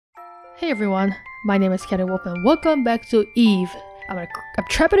Hey everyone, my name is chaoticwolph and welcome back to Eve. I'm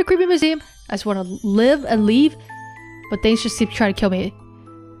trapped in a creepy museum. I just want to live and leave, but things just keep trying to kill me.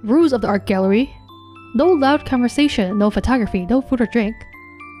 Rules of the art gallery. No loud conversation, no photography, no food or drink.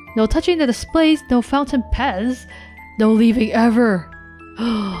 No touching the displays, no fountain pens. No leaving ever.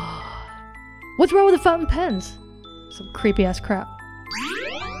 What's wrong with the fountain pens? Some creepy ass crap.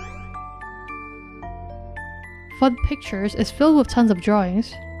 Fun Pictures is filled with tons of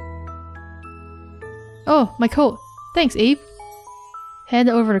drawings. Oh, my coat. Thanks, Eve. Hand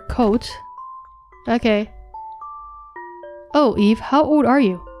over the coat. Okay. Oh, Eve, how old are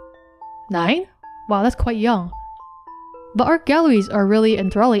you? 9? Wow, that's quite young. But art galleries are really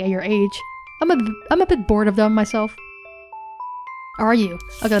enthralling at your age. I'm a bit bored of them myself. Are you?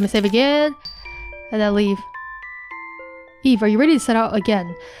 Okay, let me save again. And then leave. Eve, are you ready to set out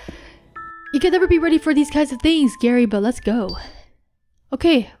again? You can never be ready for these kinds of things, Gary, but let's go.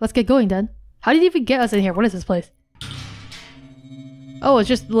 Okay, let's get going then. How did you even get us in here? What is this place? Oh, it's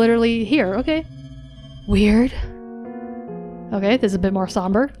just literally here. Okay. Weird. Okay, this is a bit more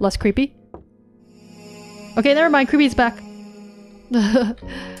somber. Less creepy. Okay, never mind. Creepy is back.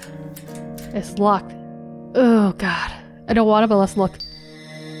 It's locked. Oh, God. I don't want it, but let's look.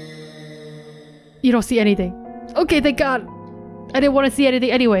 You don't see anything. Okay, thank God. I didn't want to see anything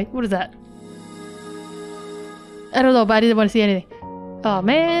anyway. What is that? I don't know, but I didn't want to see anything. Oh,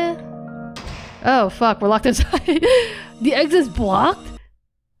 man. Oh, fuck. We're locked inside. The exit's blocked?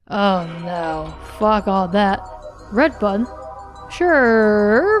 Oh, no. Fuck all that. Red button?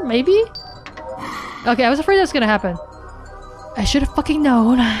 Sure, maybe? Okay, I was afraid that was gonna happen. I should have fucking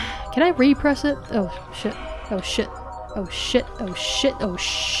known. Can I repress it? Oh, shit. Oh, shit. Oh, shit. Oh, shit. Oh,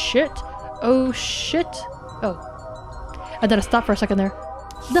 shit. Oh, shit. Oh. I had to stop for a second there.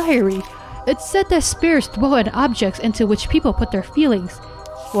 Diary. It's said that spirits dwell in objects into which people put their feelings.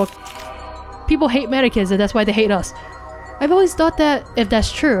 Well, people hate mannequins and that's why they hate us. I've always thought that if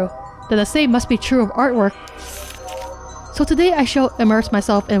that's true, then the same must be true of artwork. So today I shall immerse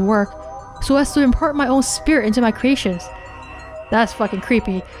myself in work so as to impart my own spirit into my creations. That's fucking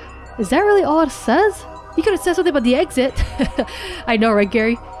creepy. Is that really all it says? You could have said something about the exit. I know, right,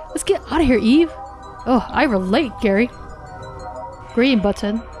 Gary? Let's get out of here, Eve. Oh, I relate, Gary. Green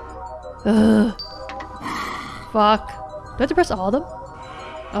button. Ugh. Fuck. Do I have to press all of them?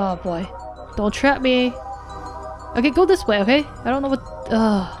 Oh boy. Don't trap me. Okay, go this way, okay? I don't know what...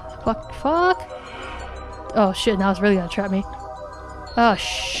 Ugh. Fuck. Fuck. Oh shit, now it's really gonna trap me. Oh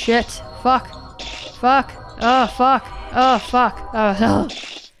shit. Fuck. Fuck. Oh fuck. Oh fuck. Oh.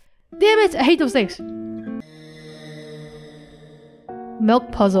 Damn it! I hate those things.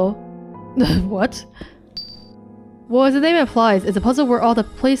 Milk puzzle. What? Well, as the name implies, it's a puzzle where all the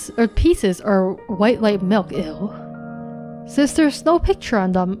pieces are white like milk. Ew. Since there's no picture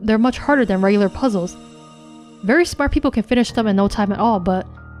on them, they're much harder than regular puzzles. Very smart people can finish them in no time at all, but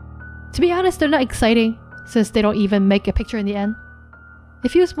to be honest, they're not exciting since they don't even make a picture in the end.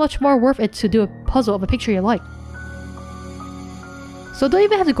 It feels much more worth it to do a puzzle of a picture you like. So don't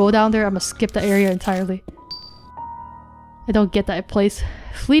even have to go down there, I'm gonna skip the area entirely. I don't get that place.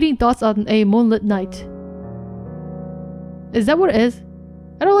 Fleeting thoughts on a moonlit night. Is that what it is?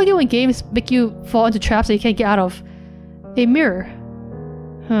 I don't like it when games make you fall into traps that you can't get out of. A mirror.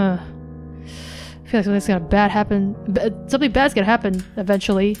 Huh. I feel like something's gonna bad happen. Something bad's gonna happen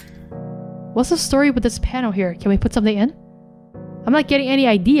eventually. What's the story with this panel here? Can we put something in? I'm not getting any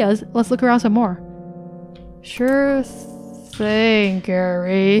ideas. Let's look around some more. Sure thing,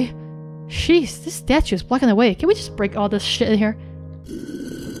 Gary. Jeez, this statue is blocking the way. Can we just break all this shit in here?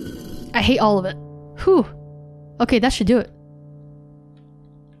 I hate all of it. Whew. Okay, that should do it.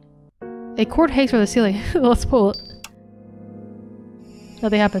 A cord hangs from the ceiling. Let's pull it.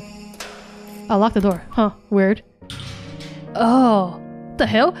 Nothing happened. I'll lock the door. Huh, weird. Oh. What the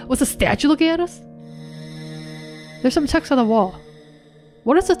hell? Was the statue looking at us? There's some text on the wall.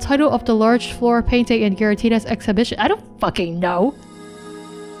 What is the title of the large floor painting in Garatina's exhibition? I don't fucking know.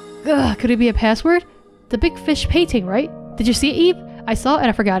 Ugh, could it be a password? The big fish painting, right? Did you see it, Eve? I saw it and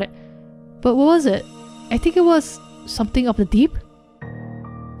I forgot it. But what was it? I think it was something of the deep?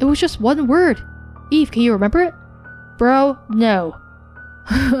 It was just one word. Eve, can you remember it? Bro, no.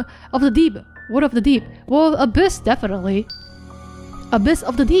 Of the deep. What of the deep? Well, abyss, definitely. Abyss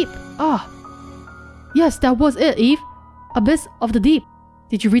of the deep. Ah. Yes, that was it, Eve. Abyss of the deep.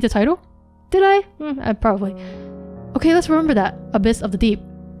 Did you read the title? Did I? Probably. Okay, let's remember that. Abyss of the deep.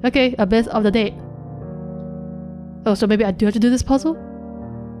 Okay, Abyss of the deep. Oh, so maybe I do have to do this puzzle?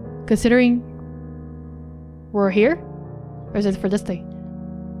 Considering we're here? Or is it for this thing?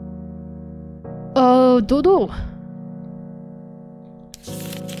 Oh, Dodo.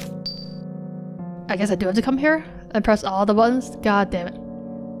 I guess I do have to come here and press all the buttons? God damn it.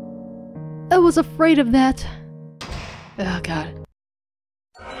 I was afraid of that. Oh god.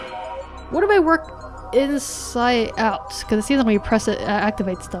 What if I work inside out? Because it seems like when you press it, it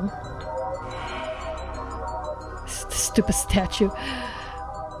activates them. Stupid statue.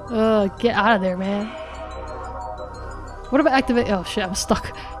 Get out of there, man. What if I activate? Oh shit, I'm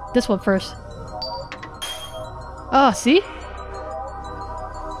stuck. This one first. Oh, see?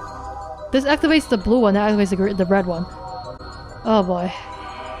 This activates the blue one, that activates the red one. Oh boy.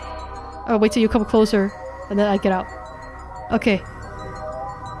 Oh, wait till you come closer, and then I get out. Okay.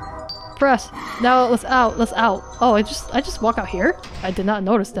 Press. Now let's out. Let's out. Oh, I just walk out here? I did not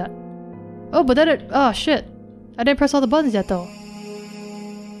notice that. Oh, but then it. Oh shit. I didn't press all the buttons yet though.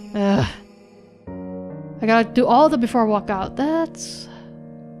 Ugh. I gotta do all of them before I walk out. That's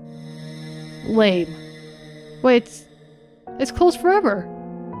lame. Wait, it's closed forever.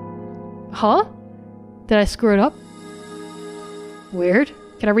 Huh? Did I screw it up? Weird.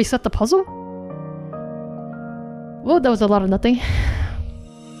 Can I reset the puzzle? Well, that was a lot of nothing.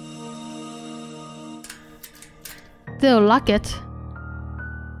 Still lock it.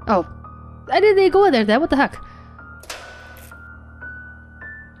 Oh. I didn't even go in there then, what the heck?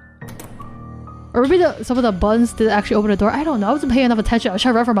 Or maybe some of the buttons did actually open the door. I don't know. I wasn't paying enough attention. I was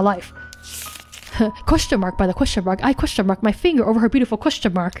trying to run for my life. Question mark by the question mark. I question mark my finger over her beautiful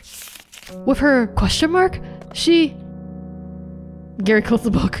question mark. With her question mark, she... Gary closed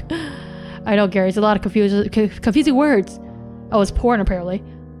the book. I know, Gary. It's a lot of confusing words. Oh, it's porn, apparently.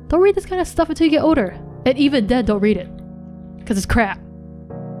 Don't read this kind of stuff until you get older. And even then, don't read it. Because it's crap.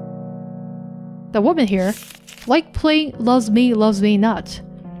 The woman here, like playing loves me not.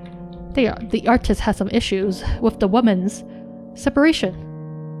 The artist has some issues with the woman's separation.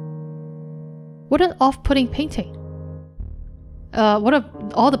 What an off-putting painting. What if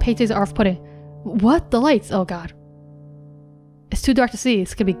all the paintings are off-putting? What? The lights? Oh god. It's too dark to see.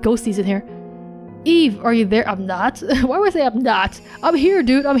 It's gonna be ghosties in here. Eve, are you there? I'm not. Why would I say I'm not? I'm here,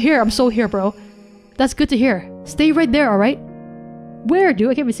 dude. I'm here. I'm so here, bro. That's good to hear. Stay right there, alright? Where, dude?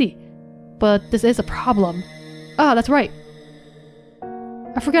 I can't even see. But this is a problem. Ah, that's right.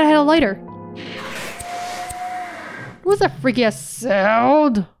 I forgot I had a lighter. What was that freaky ass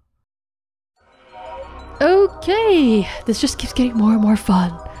sound? Okay, this just keeps getting more and more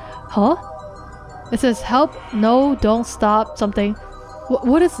fun. Huh? It says help, no, don't, stop, something.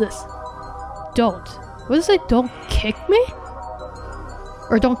 What is this? Don't. What does it say? Don't kick me?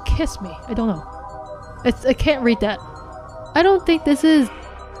 Or don't kiss me? I don't know. I can't read that. I don't think this is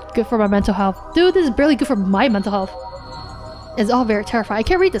good for my mental health. Dude, this is barely good for my mental health. It's all very terrifying. I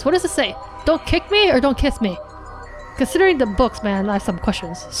can't read this. What does it say? Don't kick me or don't kiss me? Considering the books, man, I have some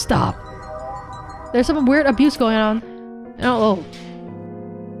questions. Stop. There's some weird abuse going on. Oh.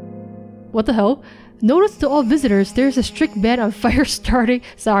 What the hell? Notice to all visitors, there's a strict ban on fire starting.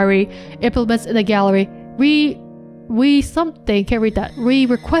 Sorry. Implements in the gallery. We something, can't read that. We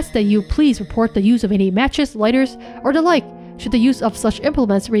request that you please report the use of any matches, lighters, or the like, should the use of such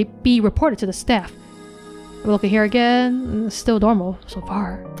implements be reported to the staff. We're looking here again. Still normal so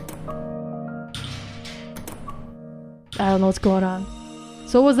far. I don't know what's going on.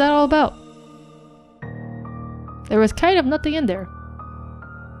 So what was that all about? There was kind of nothing in there.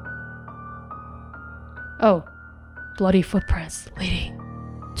 Oh. Bloody footprints leading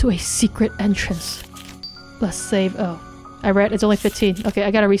to a secret entrance. Let's save. Oh. I read it's only 15. Okay, I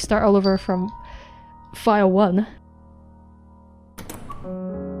gotta restart all over from file 1.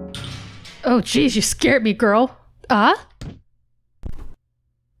 Oh jeez, you scared me, girl. Ah?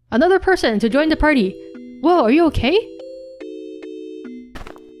 Another person to join the party. Whoa, are you okay?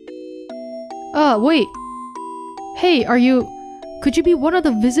 Wait. Hey, are you... Could you be one of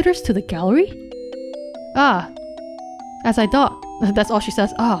the visitors to the gallery? Ah. As I thought. That's all she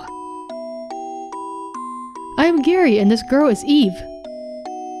says. Ah. I am Gary and this girl is Eve.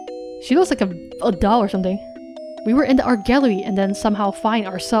 She looks like a doll or something. We were in the art gallery and then somehow found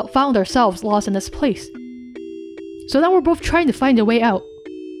ourselves lost in this place. So now we're both trying to find a way out.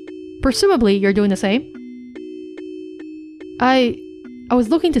 Presumably, you're doing the same? I was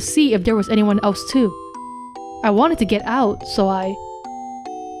looking to see if there was anyone else too. I wanted to get out, so I...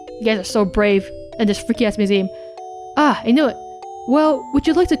 You guys are so brave in this freaky ass museum. Ah, I knew it. Well, would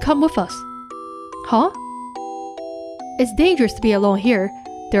you like to come with us? Huh? It's dangerous to be alone here.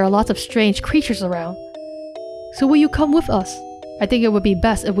 There are lots of strange creatures around. So will you come with us? I think it would be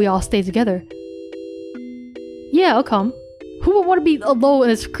best if we all stay together. Yeah, I'll come. Who would want to be alone in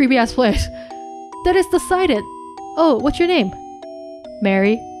this creepy ass place? That is decided. Oh, what's your name?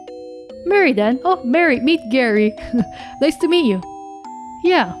 Mary. Mary then. Oh, Mary, meet Gary. Nice to meet you.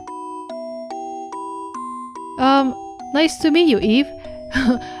 Yeah. Nice to meet you, Eve.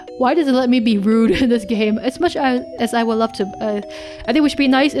 Why does it let me be rude in this game? As much as I would love to. I think we should be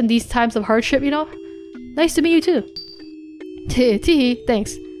nice in these times of hardship, you know? Nice to meet you too. Tee,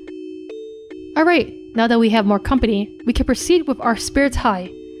 thanks. Alright, now that we have more company, we can proceed with our spirits high.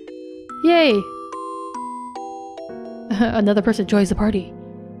 Yay! Another person joins the party.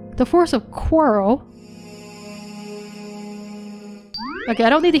 The force of quarrel. Okay, I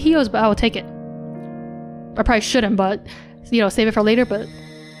don't need the heals, but I will take it. I probably shouldn't, but, you know, save it for later, but...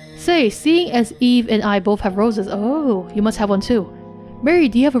 Say, seeing as Eve and I both have roses, oh, you must have one too. Mary,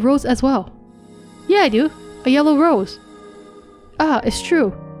 do you have a rose as well? Yeah, I do. A yellow rose. Ah, it's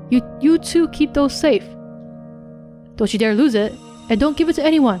true. You two keep those safe. Don't you dare lose it, and don't give it to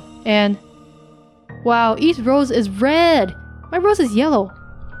anyone. And... Wow, Eve's rose is red! My rose is yellow.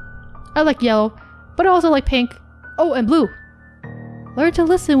 I like yellow, but I also like pink. Oh, and blue. Learn to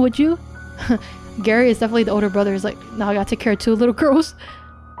listen, would you? Gary is definitely the older brother. He's like, now I gotta take care of two little girls.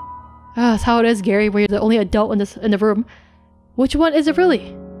 That's how it is, Gary, where you're the only adult in the room. Which one is it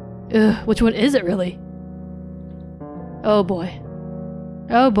really? Ugh, which one is it really? Oh boy.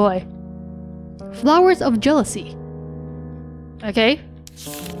 Oh boy. Flowers of jealousy. Okay.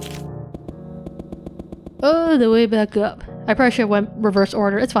 Oh, the way back up. I probably should have went reverse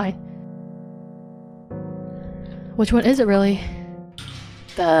order. It's fine. Which one is it really?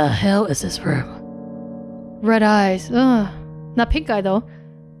 The hell is this room? Red eyes. Ugh. Not pink eye though.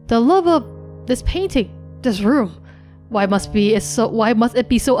 The love of this painting. This room. Why must it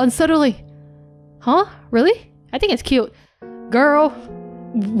be so unsettling? Huh? Really? I think it's cute. Girl.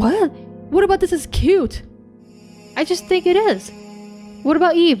 What? What about this is cute? I just think it is. What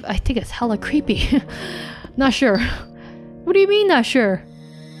about Eve? I think it's hella creepy. Not sure. What do you mean not sure?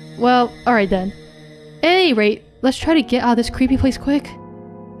 Well, alright then. At any rate, let's try to get out of this creepy place quick.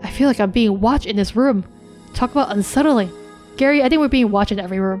 I feel like I'm being watched in this room. Talk about unsettling. Gary, I think we're being watched in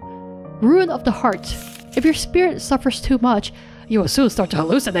every room. Ruin of the heart. If your spirit suffers too much, you will soon start to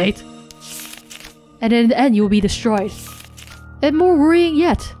hallucinate. And in the end, you will be destroyed. And more worrying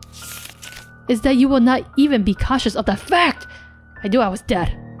yet, is that you will not even be conscious of that fact. I knew I was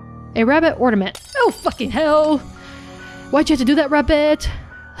dead. A rabbit ornament. Oh fucking hell! Why'd you have to do that, rabbit?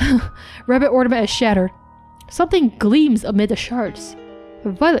 Rabbit ornament is shattered. Something gleams amid the shards. A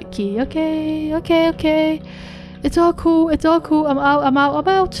violet key. Okay. It's all cool. I'm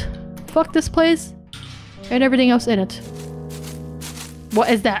out. Fuck this place. And everything else in it. What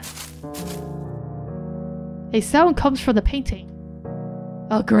is that? A sound comes from the painting.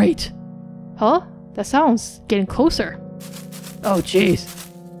 Oh great. Huh? That sound's getting closer. Oh jeez.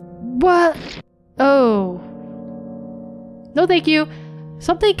 What? Oh. No thank you.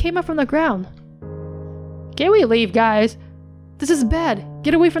 Something came up from the ground. Can we leave, guys? This is bad.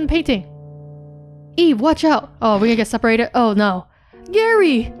 Get away from the painting. Eve, watch out. Oh, we're gonna get separated? Oh no.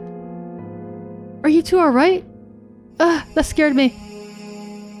 Gary! Are you two alright? That scared me.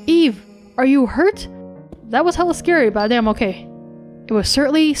 Eve, are you hurt? That was hella scary, but I think I'm okay. It was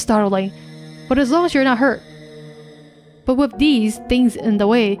certainly startling, but as long as you're not hurt. But with these things in the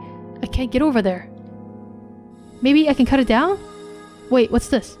way, I can't get over there. Maybe I can cut it down? Wait, what's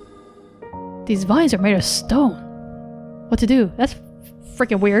this? These vines are made of stone. What to do? That's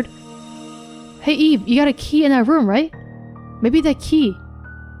freaking weird. Hey Eve, you got a key in that room, right? Maybe that key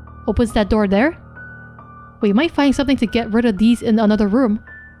opens that door there? We might find something to get rid of these in another room.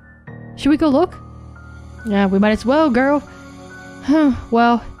 Should we go look? Yeah, we might as well, girl.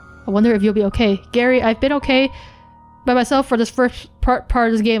 Well, I wonder if you'll be okay. Gary, I've been okay by myself for this first part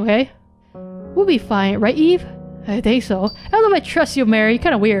of this game, okay? We'll be fine, right Eve? I think so. I don't know if I trust you, Mary.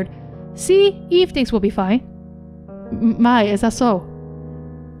 Kinda weird. See? Eve thinks we'll be fine. My, is that so?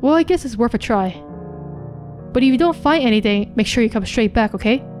 Well, I guess it's worth a try. But if you don't find anything, make sure you come straight back,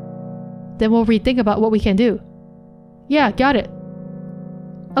 okay? Then we'll rethink about what we can do. Yeah, got it.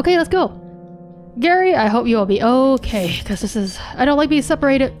 Okay, let's go. Gary, I hope you will be okay, because this is... I don't like being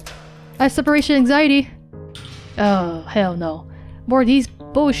separated. I have separation anxiety. Oh, hell no. More of these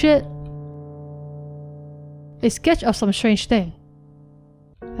bullshit. A sketch of some strange thing.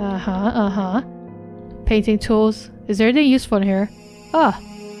 Painting tools. Is there anything useful in here? Ah.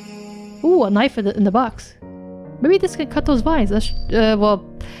 Ooh, a knife in the box. Maybe this can cut those vines. Well...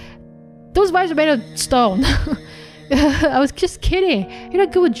 Those vines are made of stone. I was just kidding. You're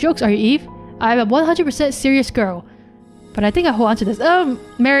not good with jokes, are you, Eve? I'm a 100% serious girl. But I think I hold on to this.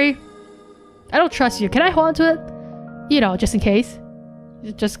 Mary. I don't trust you. Can I hold on to it? You know, just in case.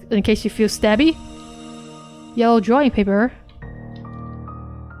 Just in case you feel stabby. Yellow drawing paper.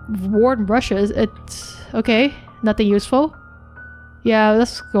 Worn brushes. It's... okay. Nothing useful. Yeah,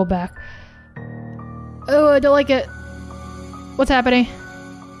 let's go back. Oh, I don't like it. What's happening?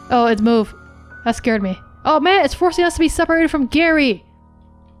 Oh, it's moved. That scared me. Oh man, it's forcing us to be separated from Gary!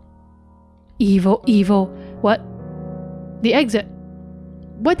 Evil, evil. What? The exit.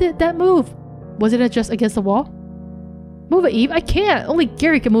 What did that move? Wasn't it just against the wall? Move it, Eve. I can't. Only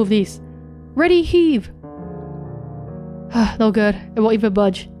Gary can move these. Ready, heave. No good. It won't even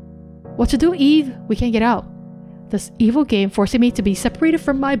budge. What to do, Eve? We can't get out. This evil game forcing me to be separated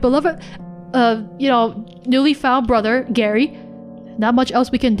from my beloved, newly found brother, Gary. Not much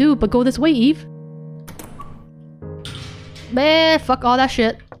else we can do but go this way, Eve. Man, fuck all that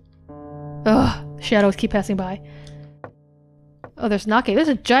shit. Ugh, shadows keep passing by. Oh, there's knocking. There's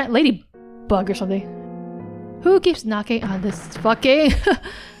a giant ladybug or something. Who keeps knocking on this fucking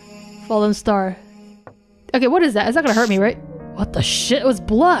fallen star? Okay, what is that? It's not gonna hurt me, right? What the shit? It was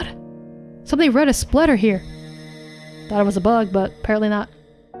blood! Something red is splatter here. Thought it was a bug, but apparently not.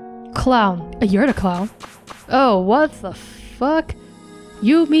 Clown. You're the clown? Oh, what the fuck?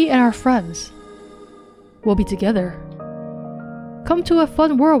 You, me, and our friends. We'll be together. Come to a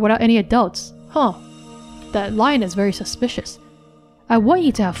fun world without any adults. Huh. That line is very suspicious. I want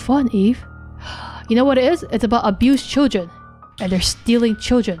you to have fun, Eve. You know what it is? It's about abused children. And they're stealing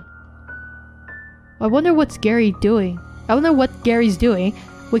children. I wonder what's Gary doing. I wonder what Gary's doing.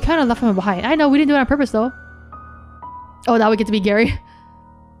 We kind of left him behind. I know, we didn't do it on purpose though. Oh, now we get to be Gary.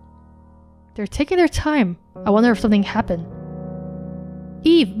 They're taking their time. I wonder if something happened.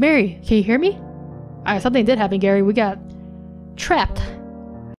 Eve, Mary, can you hear me? Something did happen, Gary. We got trapped.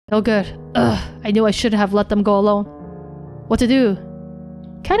 No good. Ugh, I knew I shouldn't have let them go alone. What to do?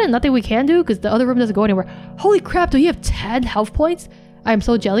 Kinda nothing we can do because the other room doesn't go anywhere. Holy crap, do you have 10 health points? I am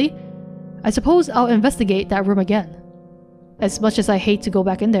so jelly. I suppose I'll investigate that room again. As much as I hate to go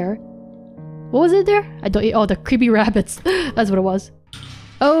back in there. What was it there? I don't eat. Oh, the creepy rabbits. That's what it was.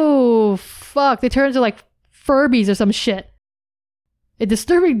 Oh, fuck. They turned into like Furbies or some shit. A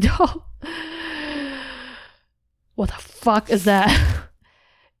disturbing doll. What the fuck is that?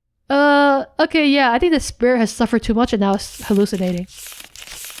 Okay, yeah. I think the spirit has suffered too much and now it's hallucinating.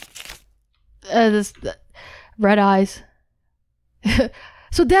 This red eyes.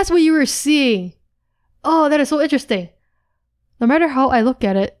 So that's what you were seeing. Oh, that is so interesting. No matter how I look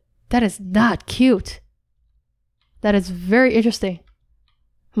at it, that is not cute. That is very interesting.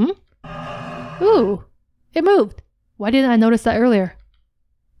 Ooh, it moved. Why didn't I notice that earlier?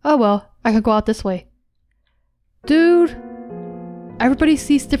 Oh well, I can go out this way. Dude, everybody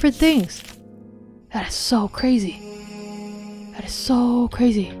sees different things. That is so crazy. That is so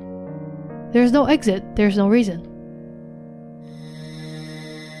crazy. There's no exit, there's no reason.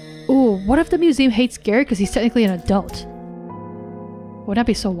 Ooh, what if the museum hates Gary because he's technically an adult? Would that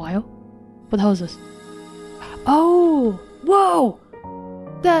be so wild? What the hell is this? Oh! Whoa!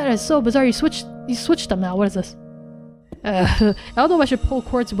 That is so bizarre. You switched them now. What is this? I don't know if I should pull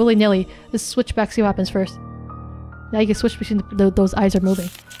cords willy-nilly. Let's switch back, see what happens first. Now you can switch between those eyes are moving.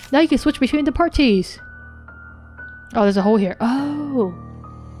 Now you can switch between the parties. Oh, there's a hole here. Oh!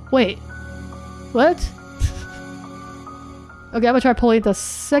 Wait. What? Okay, I'm gonna try pulling the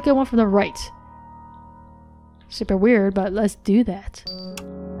second one from the right. Super weird, but let's do that.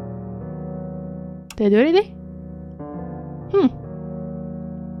 Did I do anything?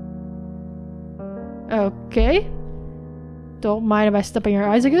 Okay. Don't mind if I step on your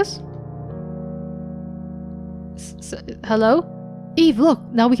eyes, I guess? Hello? Eve, look!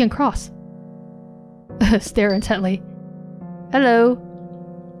 Now we can cross. Stare intently. Hello?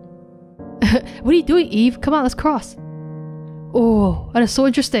 What are you doing, Eve? Come on, let's cross. Oh, that is so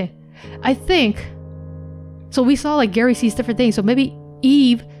interesting. I think... So we saw like Gary sees different things, so maybe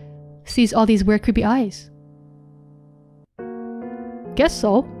Eve sees all these weird creepy eyes. Guess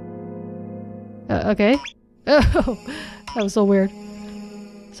so. Okay. Oh, that was so weird.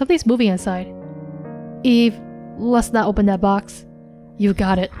 Something's moving inside. Eve, let's not open that box. You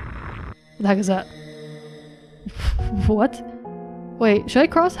got it. What the heck is that? What? Wait, should I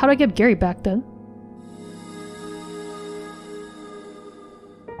cross? How do I get Gary back then?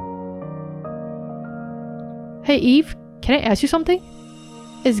 Hey Eve, can I ask you something?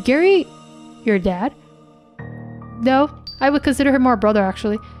 Is Gary your dad? No, I would consider him more a brother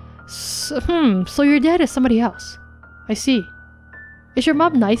actually. So your dad is somebody else. I see. Is your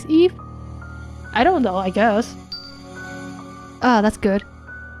mom nice, Eve? I don't know, I guess. Ah, that's good.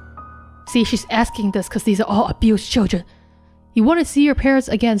 See, she's asking this because these are all abused children. You want to see your parents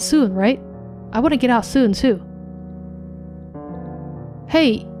again soon, right? I want to get out soon too.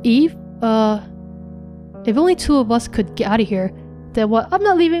 Hey, Eve, if only two of us could get out of here, then what? I'm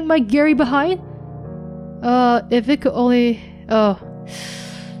not leaving my Gary behind. If it could only...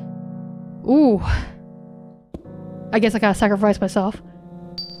 Ooh. I guess I gotta sacrifice myself.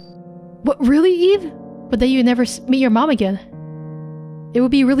 What, really, Eve? But then you never meet your mom again. It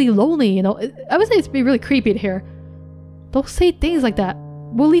would be really lonely, you know? I would say it'd be really creepy to hear. Don't say things like that.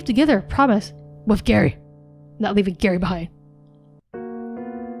 We'll leave together, promise. With Gary. Not leaving Gary behind.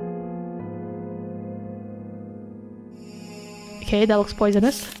 Okay, that looks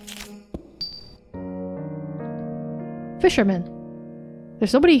poisonous. Fisherman.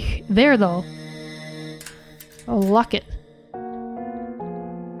 There's nobody there though. Oh, lock it.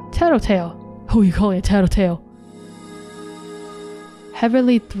 Tattletale. Who are you calling a tattletale?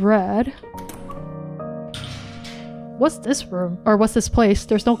 Heavenly thread. What's this room? Or what's this place?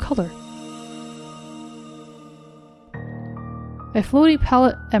 There's no color. A floating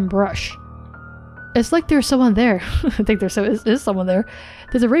palette and brush. It's like there's someone there. I think there is someone there.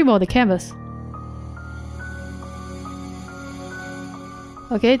 There's a rainbow on the canvas.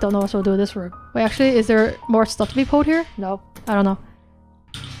 Okay, don't know what to do with this room. Wait, actually, is there more stuff to be pulled here? No, I don't know.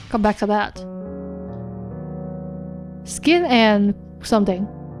 Come back to that. Skin and something.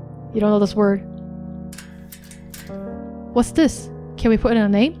 You don't know this word. What's this? Can we put in a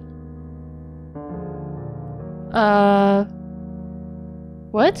name?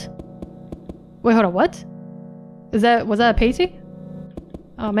 What? Wait, hold on, what? Was that a painting?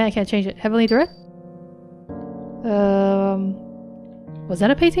 Oh man, I can't change it. Heavenly thread? Was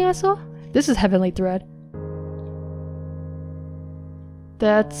that a painting I saw? This is Heavenly thread.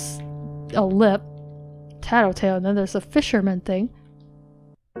 That's a lip. Tattletale, and then there's a fisherman thing.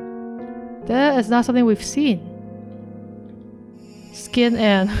 That is not something we've seen. Skin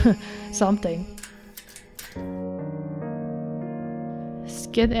and something.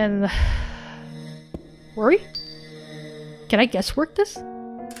 Skin and worry? Can I guesswork this?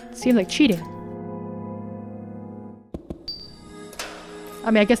 Seems like cheating. I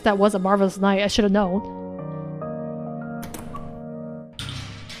mean, I guess that was a marvelous night. I should have known.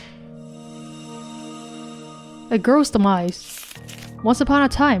 A girl's demise. Once upon a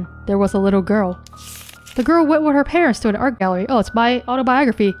time, there was a little girl. The girl went with her parents to an art gallery. Oh, it's my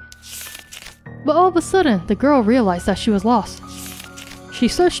autobiography. But all of a sudden, the girl realized that she was lost. She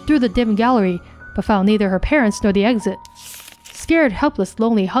searched through the dim gallery, but found neither her parents nor the exit. Scared, helpless,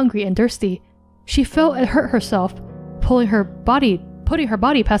 lonely, hungry, and thirsty, she fell and hurt herself, putting her body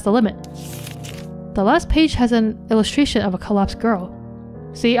past the limit. The last page has an illustration of a collapsed girl.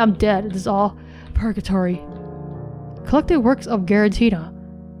 See, I'm dead. This is all purgatory. Collected works of Garantina.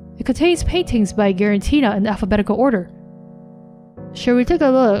 It contains paintings by Garantina in alphabetical order. Shall we take a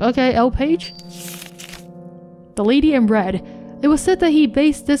look? Okay, L page. The Lady in Red. It was said that he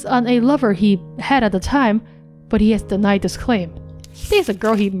based this on a lover he had at the time, but he has denied this claim. I think it's a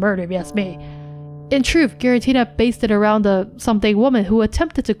girl he murdered, if you ask me. In truth, Garantina based it around a something woman who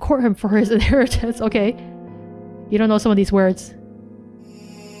attempted to court him for his inheritance. Okay. You don't know some of these words.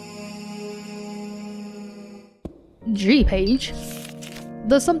 G page.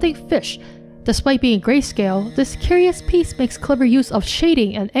 The something fish. Despite being grayscale, this curious piece makes clever use of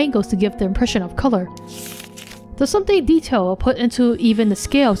shading and angles to give the impression of color. The something detail put into even the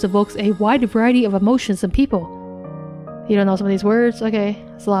scales evokes a wide variety of emotions in people. You don't know some of these words? Okay,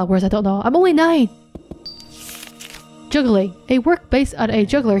 that's a lot of words I don't know. I'm only 9! Juggling. A work based on a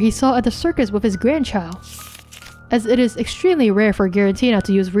juggler he saw at the circus with his grandchild. As it is extremely rare for Garantina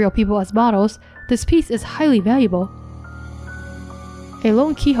to use real people as models, this piece is highly valuable. A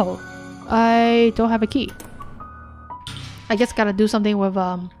lone keyhole. I don't have a key. I guess gotta do something with,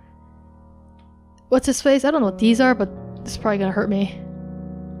 what's his face? I don't know what these are, but this is probably gonna hurt me.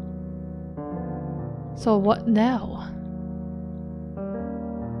 So what now?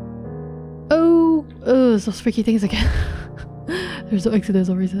 Oh, those freaky things again. There's no exit, there's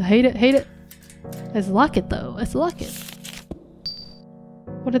no reason. Hate it, hate it. Let's lock it though. Let's lock it.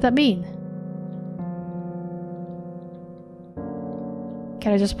 What did that mean?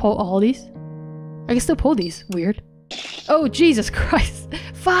 Can I just pull all these? I can still pull these. Weird. Oh, Jesus Christ.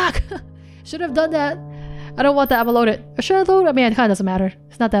 Fuck! Should have done that. I don't want that. I'm gonna load it. Or should I load? I mean, it kinda doesn't matter.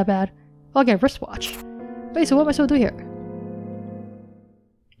 It's not that bad. I'll get a wristwatch. Wait, so what am I supposed to do here?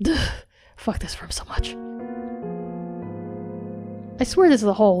 Ugh, fuck this room so much. I swear this is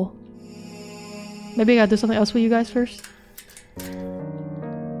a hole. Maybe I gotta do something else with you guys first.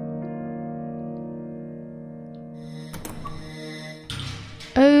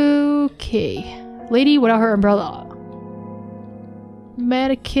 Okay. Lady without her umbrella.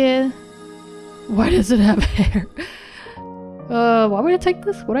 Mannequin. Why does it have hair? Why would I take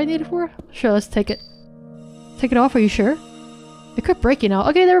this? What do I need it for? Sure, let's take it. Take it off, are you sure? It could break, you know.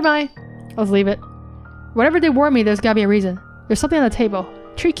 Okay, never mind. Let's leave it. Whatever they warned me, there's gotta be a reason. There's something on the table.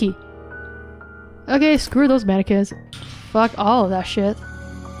 Tree key. Okay, screw those mannequins. Fuck all of that shit.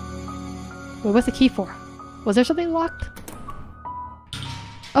 Wait, what's the key for? Was there something locked?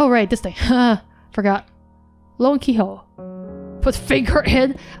 Oh right, this thing. Forgot. Lone keyhole. Put finger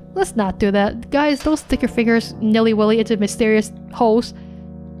in? Let's not do that. Guys, don't stick your fingers nilly-willy into mysterious holes.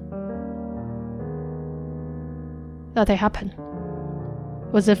 Nothing happened.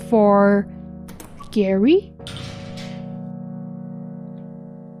 Was it for Gary?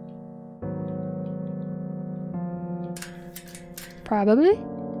 Probably.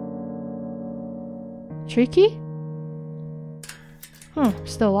 Tricky?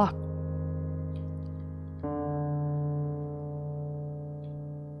 Still locked.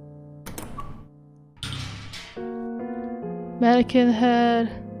 Mannequin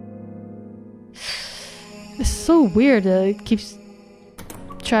head. It's so weird that it keeps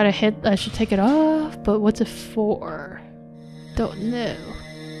trying to hit. I should take it off, but what's it for? Don't know.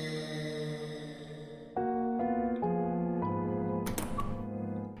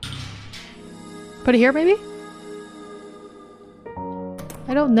 Put it here, maybe?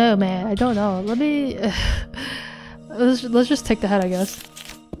 I don't know, man. I don't know. Let me... let's just take the head, I guess.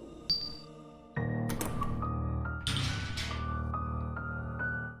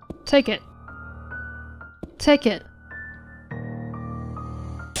 Take it. Take it.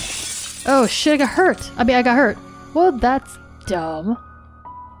 Oh shit, I got hurt. I got hurt. Well, that's dumb.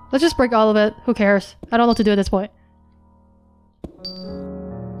 Let's just break all of it. Who cares? I don't know what to do at this point.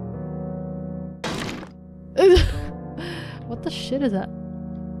 What the shit is that?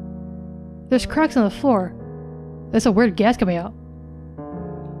 There's cracks on the floor. There's a weird gas coming out.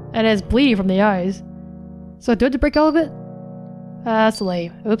 And it's bleeding from the eyes. So do I have to break all of it? That's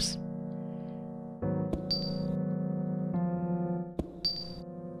lame. Oops.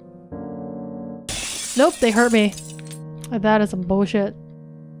 Nope, they hurt me. That is some bullshit.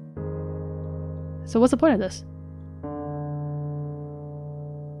 So what's the point of this?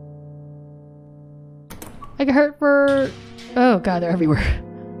 I get hurt for... Oh god, they're everywhere.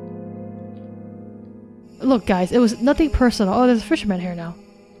 Look guys, it was nothing personal. Oh, there's a fisherman here now.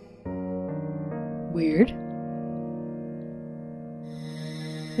 Weird.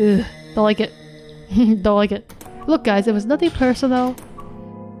 Ugh, don't like it. Don't like it. Look guys, it was nothing personal.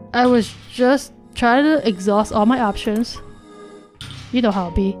 I was just trying to exhaust all my options. You know how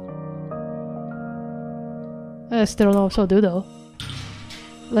it be. I still don't know what to do though.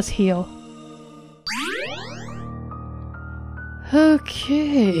 Let's heal.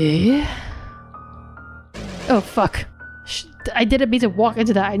 Okay. Oh fuck. I didn't mean to walk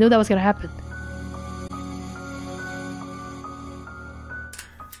into that. I knew that was gonna happen.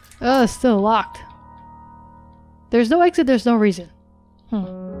 Oh, it's still locked. There's no exit, there's no reason.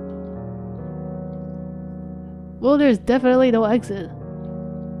 Well, there's definitely no exit.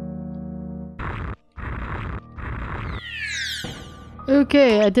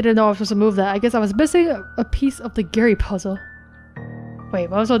 Okay, I didn't know I was supposed to move that. I guess I was missing a piece of the Gary puzzle. Wait,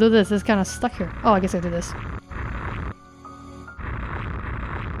 why was I do this? It's kind of stuck here. Oh, I guess I do this.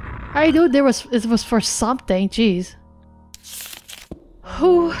 I knew it was for something. Jeez.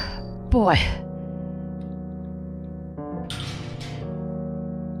 Oh boy.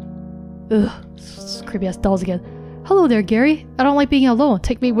 Ugh, creepy ass dolls again. Hello there, Gary. I don't like being alone.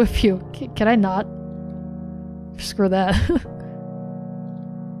 Take me with you. Can I not? Screw that.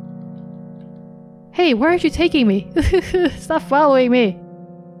 Hey, where aren't you taking me? Stop following me.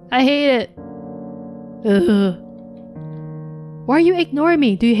 I hate it. Ugh. Why are you ignoring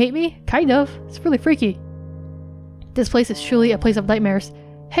me? Do you hate me? Kind of. It's really freaky. This place is truly a place of nightmares.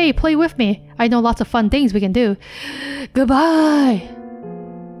 Hey, play with me. I know lots of fun things we can do. Goodbye.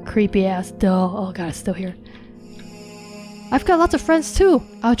 Creepy ass doll. Oh god, it's still here. I've got lots of friends too.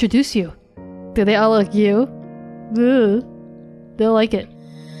 I'll introduce you. Do they all like you? Ugh. They'll like it.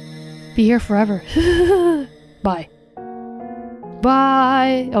 Be here forever. Bye.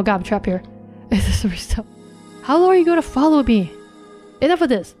 Bye. Oh god, I'm trapped here. Is this a restart? How long are you going to follow me? Enough of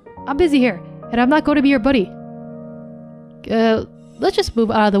this. I'm busy here, and I'm not going to be your buddy. Let's just move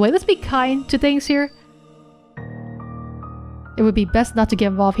out of the way. Let's be kind to things here. It would be best not to get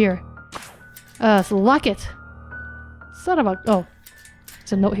involved here. So lock it. Son of a... Oh.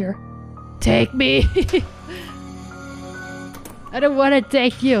 There's a note here. Take me! I don't want to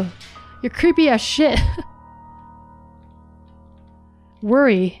take you. You're creepy as shit.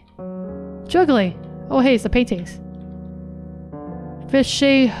 Worry. Juggling. Oh hey, it's the paintings.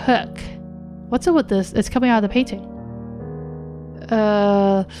 Fishy hook. What's up with this? It's coming out of the painting.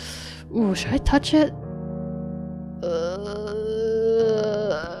 Ooh, should I touch it?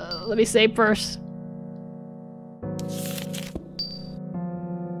 Let me save first.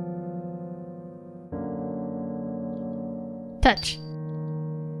 touch.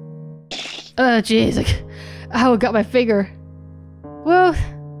 Jeez, like, I got my finger. Well,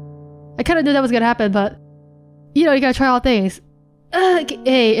 I kind of knew that was gonna happen, but you know, you gotta try all things.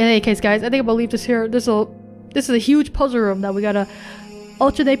 Hey, in any case, guys, I think I'm gonna leave this here. This is a huge puzzle room that we gotta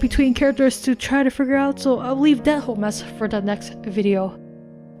alternate between characters to try to figure out. So I'll leave that whole mess for the next video.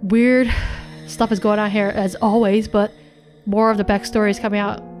 Weird stuff is going on here as always, but more of the backstory is coming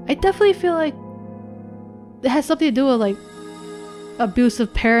out. I definitely feel like it has something to do with like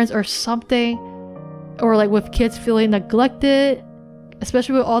abusive parents or something, or like with kids feeling neglected,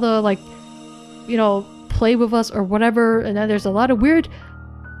 especially with all the like, you know, play with us or whatever. And then there's a lot of weird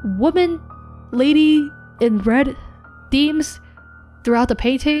woman lady in red themes throughout the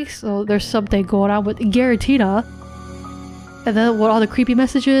paintings, so there's something going on with Garatina. And then what all the creepy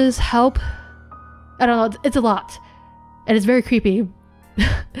messages, help, I don't know, it's a lot and it's very creepy.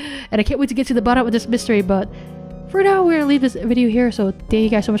 And I can't wait to get to the bottom of this mystery, but for now we're gonna leave this video here. So thank you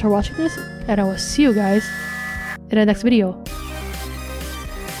guys so much for watching this, and I will see you guys in the next video.